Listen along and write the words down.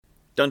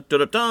Dun, dun,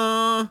 dun,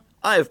 dun.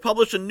 I have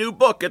published a new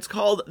book. It's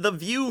called The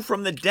View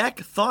from the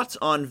Deck, Thoughts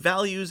on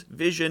Values,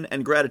 Vision,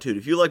 and Gratitude.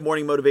 If you like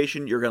morning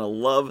motivation, you're going to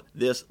love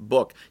this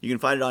book. You can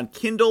find it on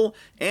Kindle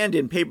and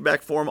in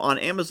paperback form on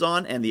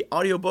Amazon, and the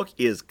audiobook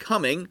is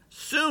coming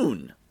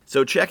soon.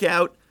 So check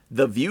out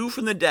The View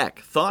from the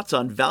Deck, Thoughts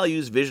on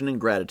Values, Vision, and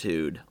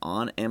Gratitude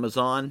on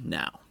Amazon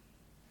now.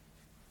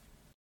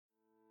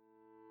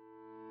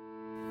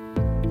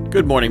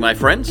 Good morning, my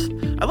friends.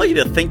 I'd like you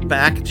to think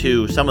back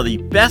to some of the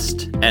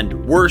best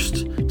and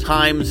worst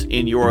times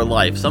in your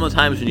life. Some of the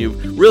times when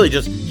you've really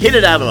just hit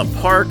it out of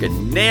the park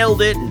and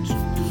nailed it and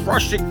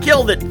crushed it,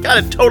 killed it, got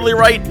it totally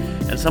right.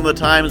 And some of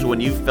the times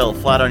when you fell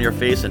flat on your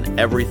face and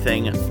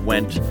everything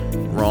went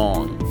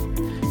wrong.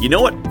 You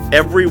know what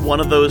every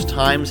one of those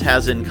times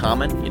has in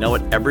common? You know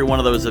what every one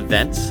of those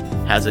events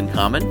has in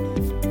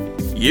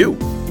common? You.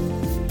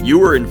 You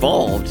were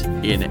involved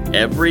in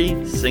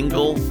every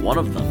single one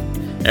of them.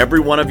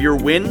 Every one of your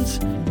wins,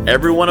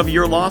 every one of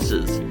your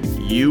losses,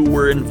 you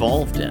were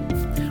involved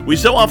in. We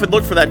so often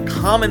look for that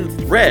common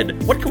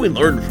thread. What can we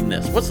learn from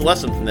this? What's the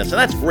lesson from this? And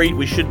that's great,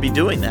 we should be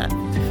doing that.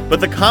 But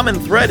the common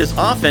thread is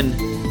often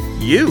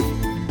you.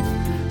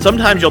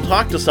 Sometimes you'll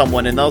talk to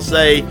someone and they'll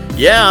say,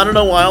 yeah, I don't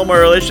know why all my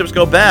relationships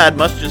go bad.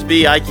 Must just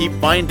be I keep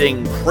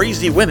finding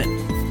crazy women.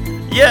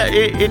 Yeah,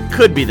 it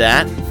could be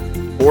that.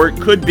 Or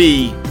it could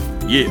be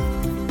you.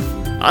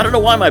 I don't know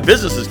why my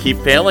businesses keep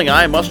failing.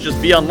 I must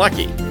just be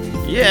unlucky.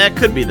 Yeah, it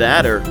could be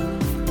that, or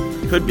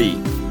it could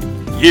be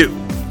you.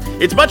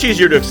 It's much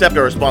easier to accept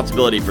our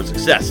responsibility for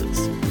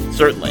successes,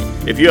 certainly.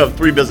 If you have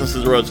 3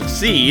 businesses in a row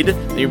succeed,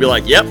 then you'd be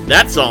like, yep,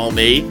 that's all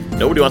me.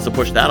 Nobody wants to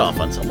push that off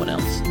on someone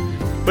else.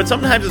 But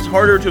sometimes it's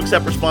harder to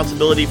accept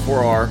responsibility for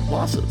our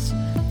losses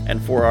and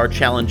for our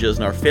challenges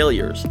and our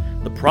failures.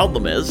 The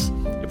problem is,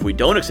 if we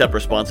don't accept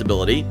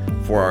responsibility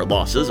for our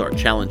losses, our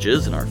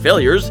challenges, and our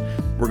failures,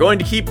 we're going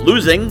to keep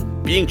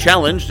losing, being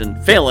challenged, and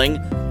failing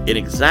in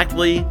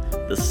exactly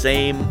the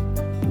same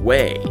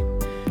way.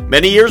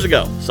 Many years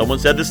ago, someone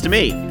said this to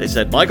me. They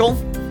said, Michael,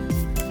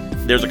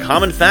 there's a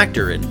common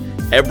factor in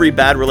every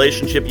bad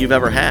relationship you've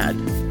ever had.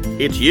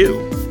 It's you.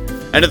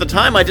 And at the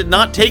time, I did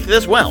not take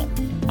this well.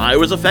 I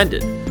was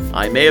offended.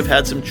 I may have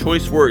had some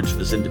choice words for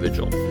this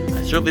individual.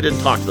 I certainly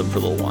didn't talk to them for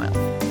a little while.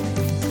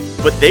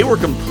 But they were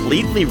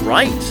completely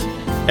right.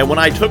 And when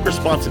I took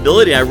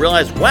responsibility, I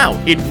realized, wow,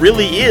 it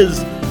really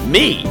is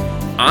me.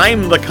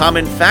 I'm the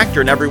common factor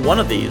in every one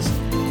of these,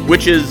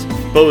 which is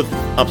both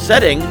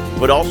upsetting,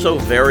 but also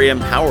very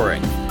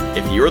empowering.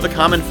 If you're the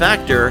common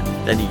factor,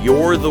 then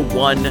you're the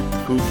one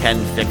who can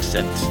fix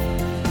it.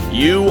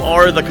 You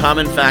are the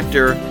common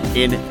factor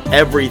in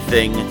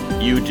everything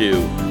you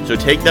do. So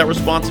take that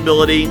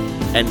responsibility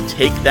and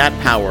take that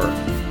power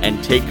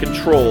and take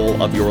control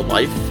of your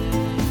life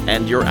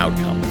and your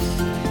outcomes.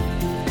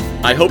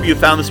 I hope you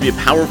found this to be a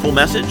powerful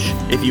message.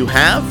 If you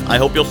have, I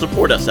hope you'll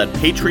support us at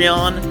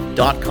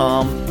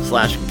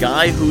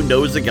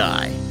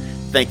patreon.com/guywhoknowsaguy.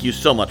 Thank you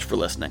so much for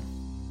listening.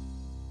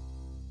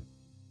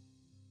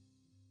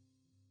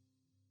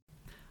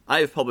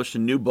 I have published a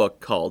new book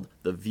called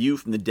The View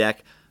from the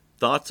Deck,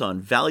 Thoughts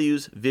on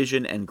Values,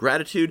 Vision, and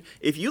Gratitude.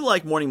 If you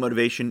like morning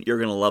motivation, you're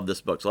going to love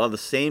this book. It's a lot of the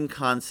same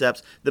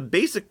concepts. The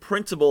basic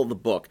principle of the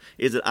book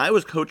is that I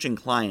was coaching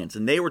clients,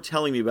 and they were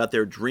telling me about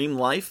their dream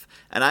life,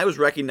 and I was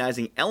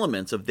recognizing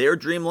elements of their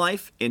dream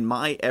life in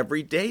my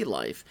everyday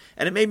life.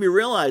 And it made me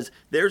realize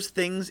there's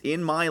things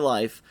in my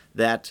life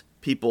that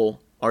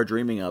people are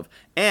dreaming of.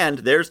 And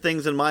there's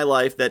things in my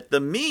life that the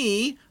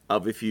me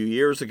of a few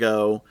years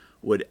ago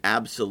would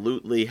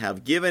absolutely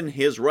have given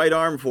his right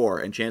arm for,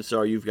 and chances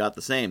are you've got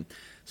the same.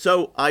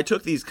 So I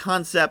took these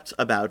concepts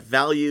about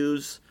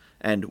values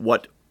and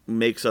what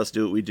makes us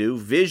do what we do,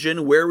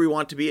 vision, where we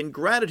want to be, and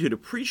gratitude,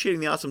 appreciating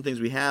the awesome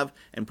things we have,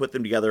 and put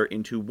them together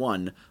into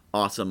one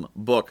awesome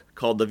book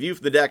called The View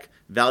from the Deck,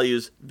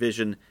 Values,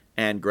 Vision,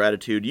 and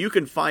Gratitude. You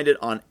can find it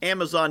on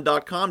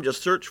Amazon.com.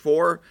 Just search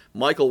for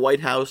Michael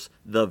Whitehouse,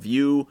 The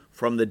View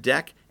from the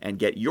Deck, and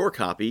get your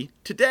copy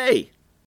today.